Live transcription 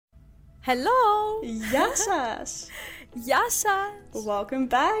Hello! Γεια σας! Γεια σας! Welcome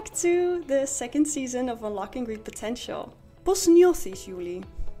back to the second season of Unlocking Greek Potential. Πώς νιώθεις, Ιούλη?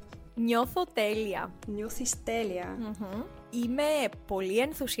 Νιώθω τέλεια. Νιώθεις τέλεια. Είμαι πολύ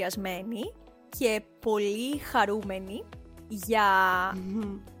ενθουσιασμένη και πολύ χαρούμενη για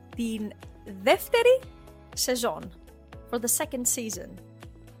την δεύτερη σεζόν. For the second season.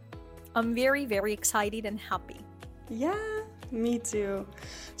 I'm very, very excited and happy. Yeah, me too.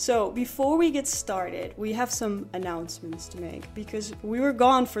 So, before we get started, we have some announcements to make because we were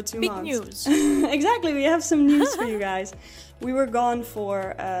gone for 2 Big months. news. Exactly, we have some news for you guys. We were gone for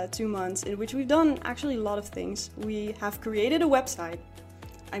 2 months in which we've done actually a lot of things. We have created a website.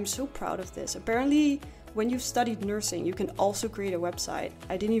 I'm so proud of this. Apparently, when you've studied nursing, you can also create a website.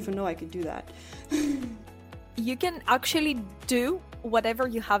 I didn't even know I could do that. You can actually do whatever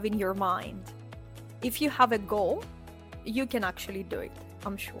you have in your mind. If you have a goal, you can actually do it,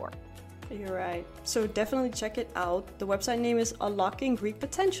 I'm sure. You're right. So definitely check it out. The website name is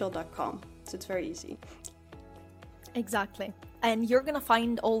unlockinggreekpotential.com. So it's very easy. Exactly. And you're gonna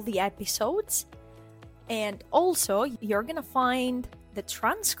find all the episodes, and also you're gonna find the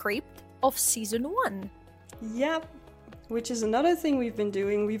transcript of season 1. Yep. Which is another thing we've been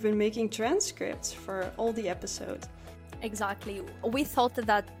doing. We've been making transcripts for all the episodes. Exactly. We thought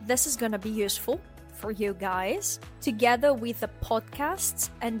that this is gonna be useful for you guys, together with the podcasts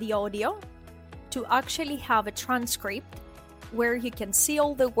and the audio, to actually have a transcript where you can see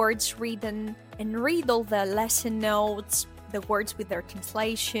all the words written and read all the lesson notes, the words with their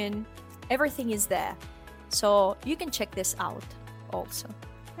translation. Everything is there. So you can check this out also.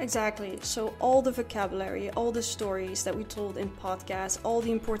 Exactly. So all the vocabulary, all the stories that we told in podcasts, all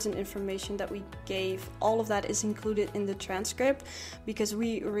the important information that we gave, all of that is included in the transcript because we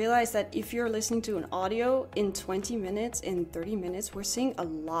realized that if you're listening to an audio in 20 minutes, in 30 minutes, we're seeing a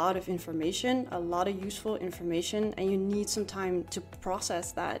lot of information, a lot of useful information, and you need some time to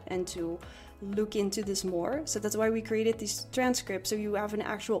process that and to look into this more. So that's why we created these transcripts, so you have an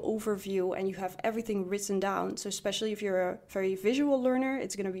actual overview and you have everything written down. So especially if you're a very visual learner,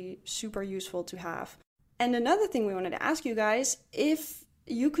 it's going to be super useful to have. And another thing we wanted to ask you guys, if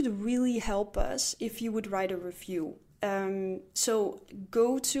you could really help us if you would write a review. So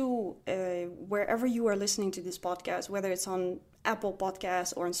go to wherever you are listening to this podcast, whether it's on Apple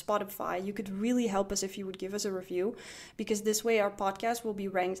Podcasts or on Spotify. You could really help us if you would give us a review, because this way our podcast will be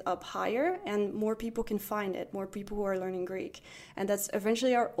ranked up higher and more people can find it, more people who are learning Greek. And that's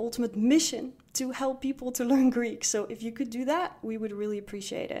eventually our ultimate mission, to help people to learn Greek. So if you could do that, we would really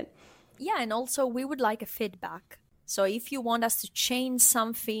appreciate it. Yeah, and also we would like a feedback. So if you want us to change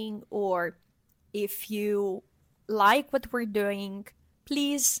something, or if you like what we're doing,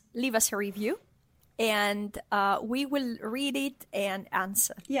 please leave us a review. And we will read it and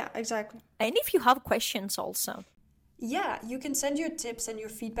answer. Yeah, exactly. And if you have questions also. Yeah, you can send your tips and your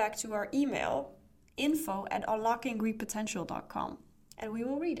feedback to our email, info@unlockinggreekpotential.com, and we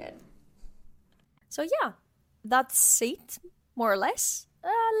will read it. So yeah, that's it, more or less.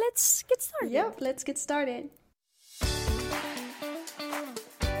 Let's get started. Yep, let's get started.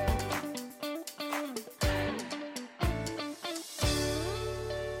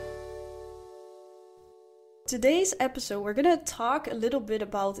 Today's episode, we're going to talk a little bit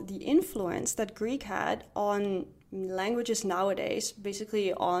about the influence that Greek had on languages nowadays,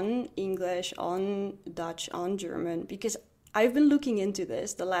 basically on English, on Dutch, on German, because I've been looking into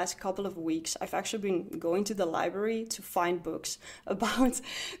this the last couple of weeks. I've actually been going to the library to find books about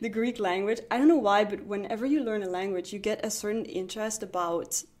the Greek language. I don't know why, but whenever you learn a language, you get a certain interest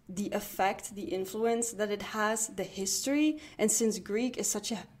about the effect, the influence that it has, the history, and since Greek is such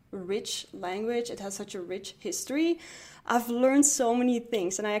a rich language, it has such a rich history, I've learned so many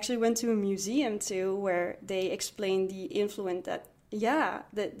things. And I actually went to a museum too, where they explained the influence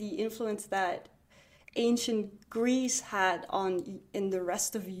the influence that ancient Greece had in the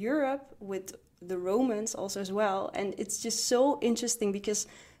rest of Europe, with the Romans also as well. And it's just so interesting because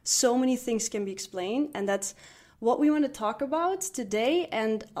so many things can be explained, and that's what we want to talk about today.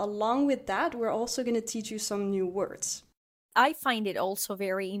 And along with that, we're also going to teach you some new words. I find it also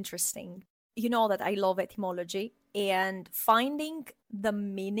very interesting. You know that I love etymology, and finding the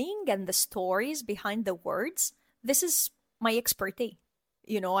meaning and the stories behind the words, this is my expertise.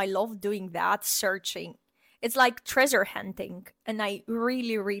 You know, I love doing that, searching. It's like treasure hunting, and I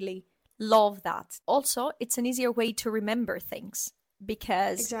really, really love that. Also, it's an easier way to remember things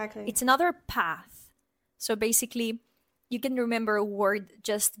because Exactly. It's another path. So basically, you can remember a word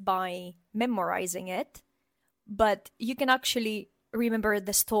just by memorizing it, but you can actually remember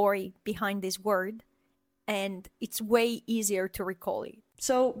the story behind this word and it's way easier to recall it.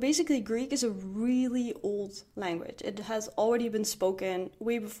 So basically, Greek is a really old language. It has already been spoken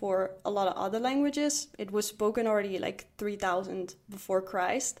way before a lot of other languages. It was spoken already like 3000 before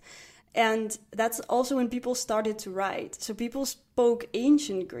Christ. And that's also when people started to write. So people spoke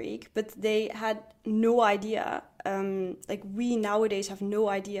ancient Greek, but they had no idea. Like we nowadays have no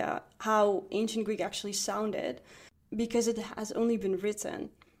idea how ancient Greek actually sounded because it has only been written.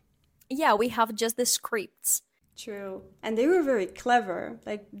 Yeah, we have just the scripts. True. And they were very clever.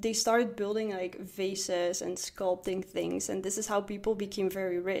 Like they started building like vases and sculpting things. And this is how people became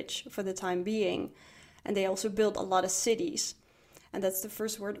very rich for the time being. And they also built a lot of cities. And that's the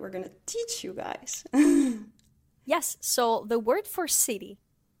first word we're going to teach you guys. Yes, so the word for city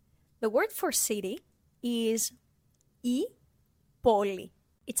is I poli.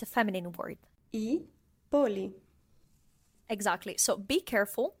 It's a feminine word. I poli. Exactly. So be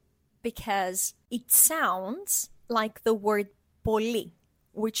careful because it sounds like the word poli,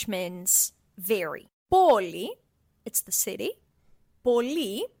 which means very. Poli, it's the city.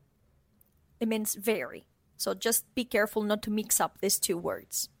 Poli, it means very. So just be careful not to mix up these two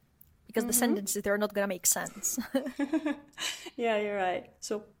words because the sentences, they're not going to make sense. Yeah, you're right.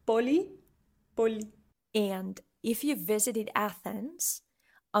 So poli. And if you visited Athens,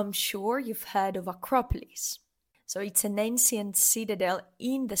 I'm sure you've heard of Acropolis. So it's an ancient citadel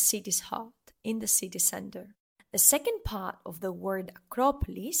in the city's heart, in the city center. The second part of the word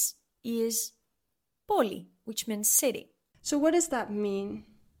Acropolis is poli, which means city. So what does that mean,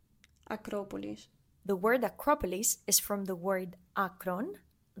 Acropolis? The word Acropolis is from the word akron,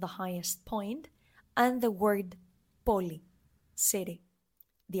 the highest point, and the word poli, city.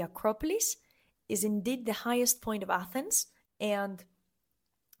 The Acropolis is indeed the highest point of Athens, and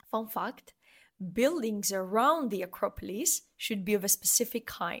fun fact, buildings around the Acropolis should be of a specific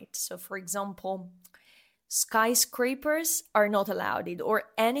height. So, for example, skyscrapers are not allowed, or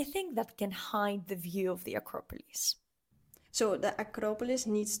anything that can hide the view of the Acropolis. So the Acropolis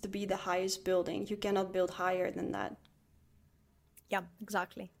needs to be the highest building. You cannot build higher than that. Yeah,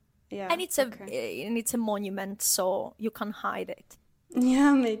 exactly. Yeah, and it's a monument, so you can hide it.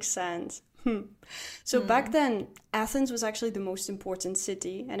 Yeah, makes sense. So back then, Athens was actually the most important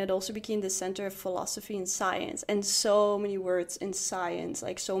city, and it also became the center of philosophy and science. And so many words in science,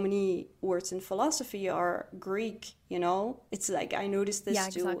 like so many words in philosophy are Greek, you know? It's like, I noticed this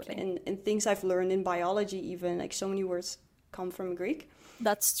too in things I've learned in biology even, like so many words come from Greek.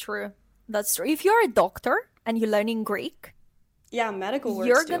 That's true. If you're a doctor and you're learning Greek, yeah, medical words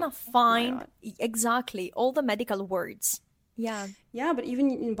you're too. gonna find exactly all the medical words. Yeah, but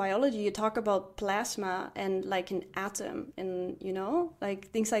even in biology, you talk about plasma and like an atom and, you know, like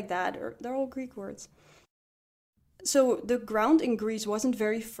things like that. They're all Greek words. So the ground in Greece wasn't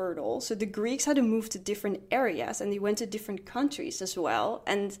very fertile. So the Greeks had to move to different areas and they went to different countries as well.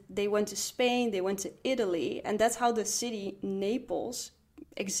 And they went to Spain, they went to Italy. And that's how the city Naples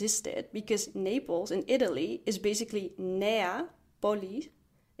existed, because Naples in Italy is basically Nea Polis.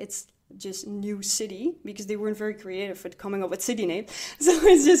 It's just new city, because they weren't very creative with coming up with city names. So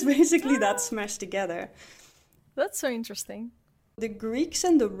it's just basically that smashed together. That's so interesting. The Greeks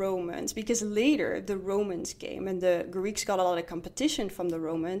and the Romans, because later the Romans came and the Greeks got a lot of competition from the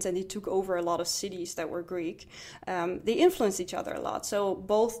Romans and they took over a lot of cities that were Greek. They influenced each other a lot. So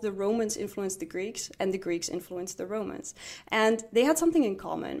both the Romans influenced the Greeks and the Greeks influenced the Romans. And they had something in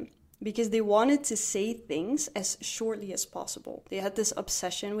common, because they wanted to say things as shortly as possible. They had this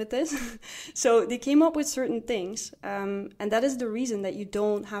obsession with this. So they came up with certain things. And that is the reason that you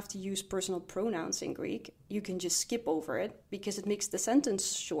don't have to use personal pronouns in Greek. You can just skip over it because it makes the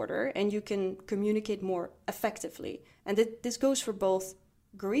sentence shorter and you can communicate more effectively. And this goes for both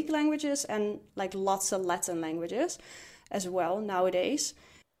Greek languages and like lots of Latin languages as well nowadays.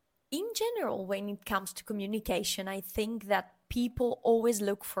 In general, when it comes to communication, I think that people always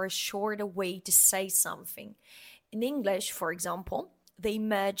look for a shorter way to say something. In English, for example, they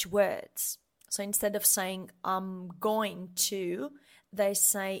merge words. So instead of saying I'm going to, they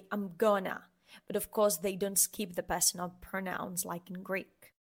say I'm gonna. But of course, they don't skip the personal pronouns like in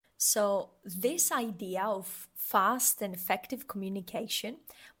Greek. So this idea of fast and effective communication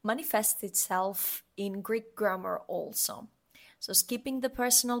manifests itself in Greek grammar also. So skipping the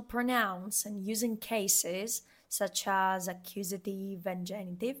personal pronouns and using cases such as accusative and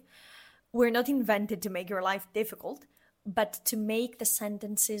genitive, were not invented to make your life difficult, but to make the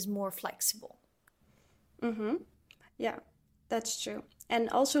sentences more flexible. Yeah, that's true. And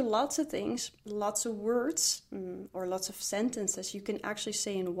also lots of things, lots of words, or lots of sentences you can actually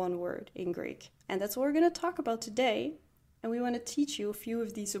say in one word in Greek. And that's what we're going to talk about today. And we want to teach you a few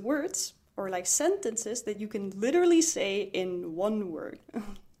of these words or like sentences that you can literally say in one word.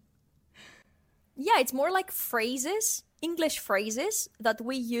 Yeah, it's more like phrases, English phrases that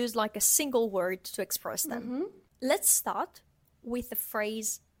we use like a single word to express them. Let's start with the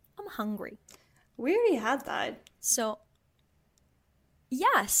phrase, I'm hungry. We already had that. So,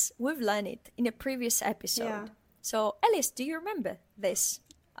 yes, we've learned it in a previous episode. Yeah. So, Alice, do you remember this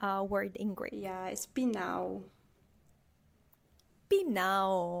word in Greek? Yeah, it's pinao.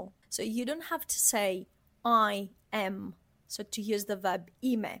 Pinao. So you don't have to say I am. So to use the verb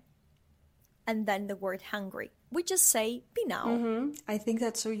ime and then the word hungry. We just say pinao. I think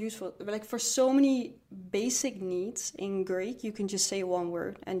that's so useful. Like for so many basic needs in Greek, you can just say one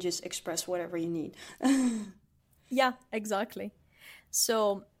word and just express whatever you need. Yeah, exactly.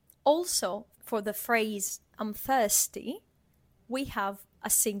 So also for the phrase I'm thirsty, we have a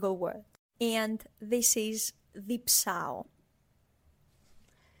single word. And this is dipsao.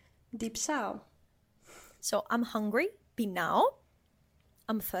 Dipsao. So I'm hungry, pinao.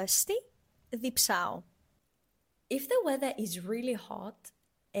 I'm thirsty, dipsao. If the weather is really hot,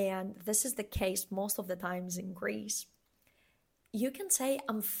 and this is the case most of the times in Greece, you can say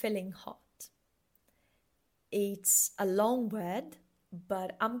I'm feeling hot. It's a long word,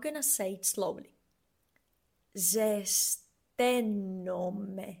 but I'm gonna say it slowly. Ζεσταίνομαι.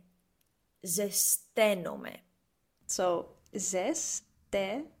 Ζεσταίνομαι. So,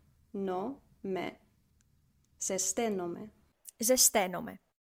 ζεσταίνομαι. Ζεσταίνομαι. Ζεσταίνομαι.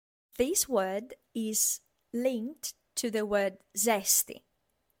 This word is linked to the word zesty,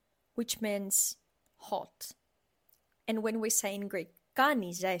 which means hot. And when we say in Greek,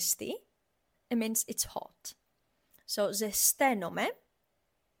 κάνει zesty, it means it's hot. So, ζεσταίνομαι,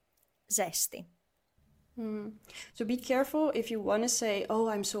 zesty. So be careful if you want to say, oh,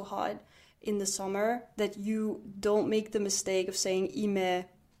 I'm so hot in the summer, that you don't make the mistake of saying ime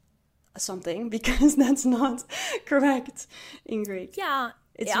something, because that's not correct in Greek. Yeah,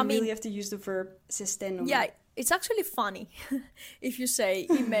 You really have to use the verb ζεσταίνομαι. Yeah, it's actually funny if you say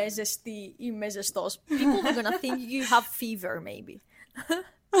είμαι ζεστή, είμαι ζεστός. People are gonna think you have fever, maybe.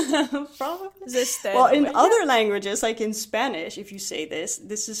 Probably. Ζεσταίνομαι. Well, in other languages, like in Spanish, if you say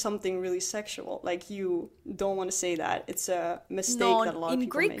this is something really sexual. Like you don't want to say that. It's a mistake that a lot of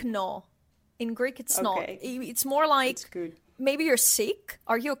people Greek, make. no. In Greek, it's Okay. not. It's more like, It's good. maybe you're sick.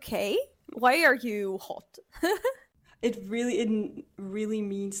 Are you okay? Why are you hot? It really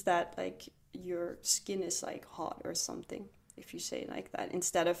means that like your skin is like hot or something. If you say it like that,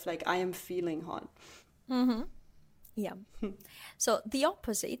 instead of like I am feeling hot. Yeah. So the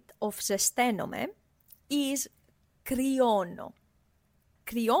opposite of ζεσταίνομαι is κρυώνω.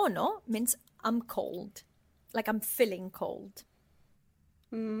 Κρυώνω means I'm cold. Like I'm feeling cold.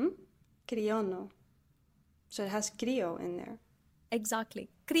 Κρυώνω. So it has κρύο in there. Exactly.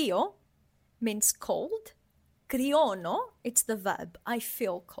 Κρύο means cold. Κρυώνω, it's the verb. I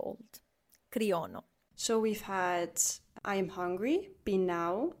feel cold. Κρυώνω. So we've had I am hungry,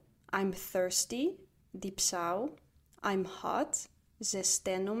 pinao, I'm thirsty, dipsao, I'm hot,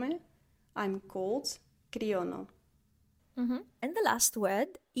 ζεσταίνομαι, I'm cold, κρυώνω. And the last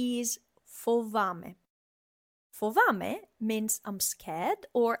word is φοβάμαι. Φοβάμαι means I'm scared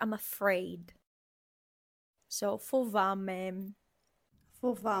or I'm afraid. So φοβάμαι.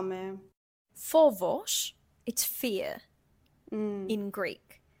 Φοβάμαι. Phobos, it's fear in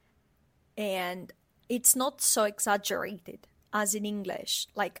Greek. And it's not so exaggerated as in English,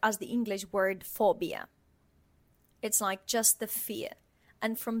 like as the English word phobia. It's like just the fear.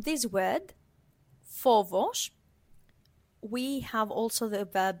 And from this word, phobos, we have also the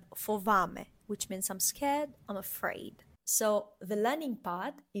verb φοβάμαι, which means I'm scared, I'm afraid. So the learning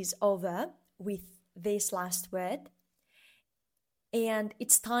part is over with this last word. And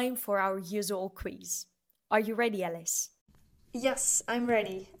it's time for our usual quiz. Are you ready, Alice? Yes, I'm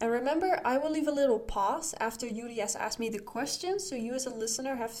ready. And remember, I will leave a little pause after Yuri has asked me the question, so you as a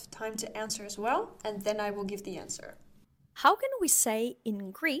listener have time to answer as well, and then I will give the answer. How can we say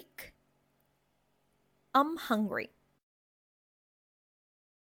in Greek, I'm hungry?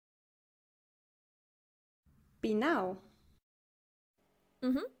 Pinao.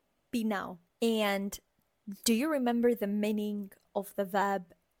 Pinao. And do you remember the meaning of the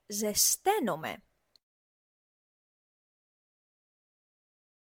verb ζεσταίνομαι?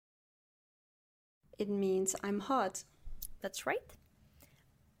 It means I'm hot. That's right.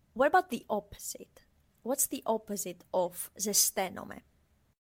 What about the opposite? What's the opposite of ζεσταίνομαι?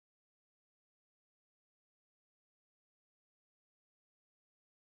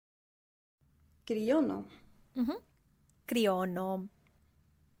 Κρυώνω. Κρυώνω.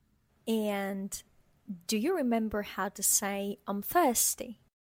 And do you remember how to say I'm thirsty?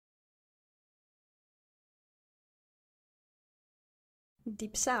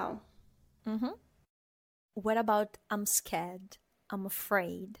 Dipsao. Mm-hmm. What about I'm scared? I'm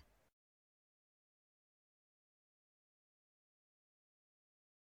afraid.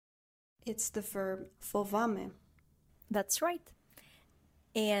 It's the verb fovame. That's right.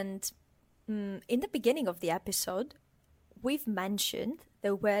 And in the beginning of the episode, we've mentioned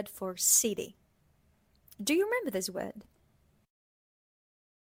the word for city. Do you remember this word?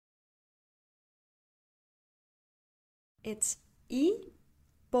 It's I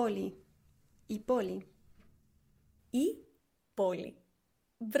poli. I poli. I poli.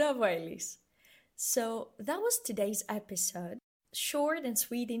 Bravo, Elise. So that was today's episode. Short and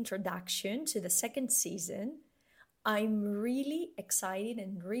sweet introduction to the second season. I'm really excited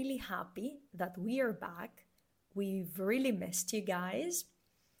and really happy that we are back. We've really missed you guys.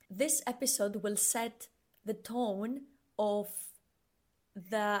 This episode will set the tone of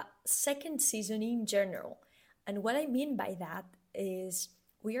the second season in general. And what I mean by that is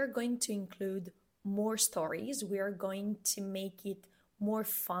we are going to include more stories. We are going to make it more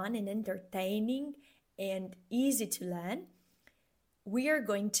fun and entertaining and easy to learn. We are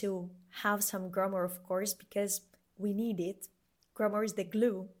going to have some grammar, of course, because we need it. Grammar is the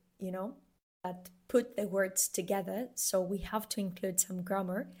glue, that put the words together. So we have to include some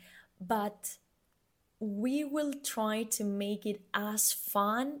grammar. But we will try to make it as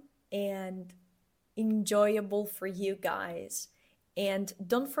fun and enjoyable for you guys. And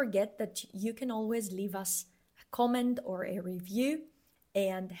don't forget that you can always leave us a comment or a review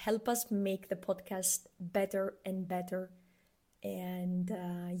and help us make the podcast better and better. And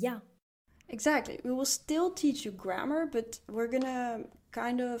yeah. Exactly. We will still teach you grammar, but we're gonna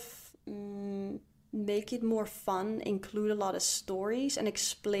kind of make it more fun, include a lot of stories, and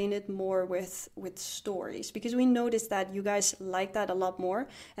explain it more with stories. Because we noticed that you guys like that a lot more,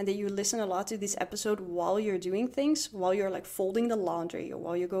 and that you listen a lot to this episode while you're doing things, while you're like folding the laundry or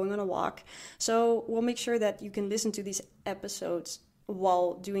while you're going on a walk. So we'll make sure that you can listen to these episodes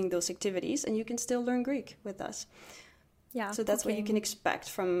while doing those activities, and you can still learn Greek with us. Yeah. So that's what you can expect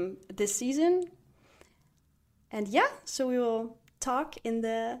from this season. And yeah, so we will talk in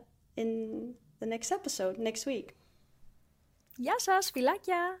the next episode next week. Γεια σας,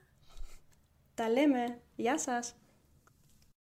 φιλάκια! Τα λέμε. Γεια σας.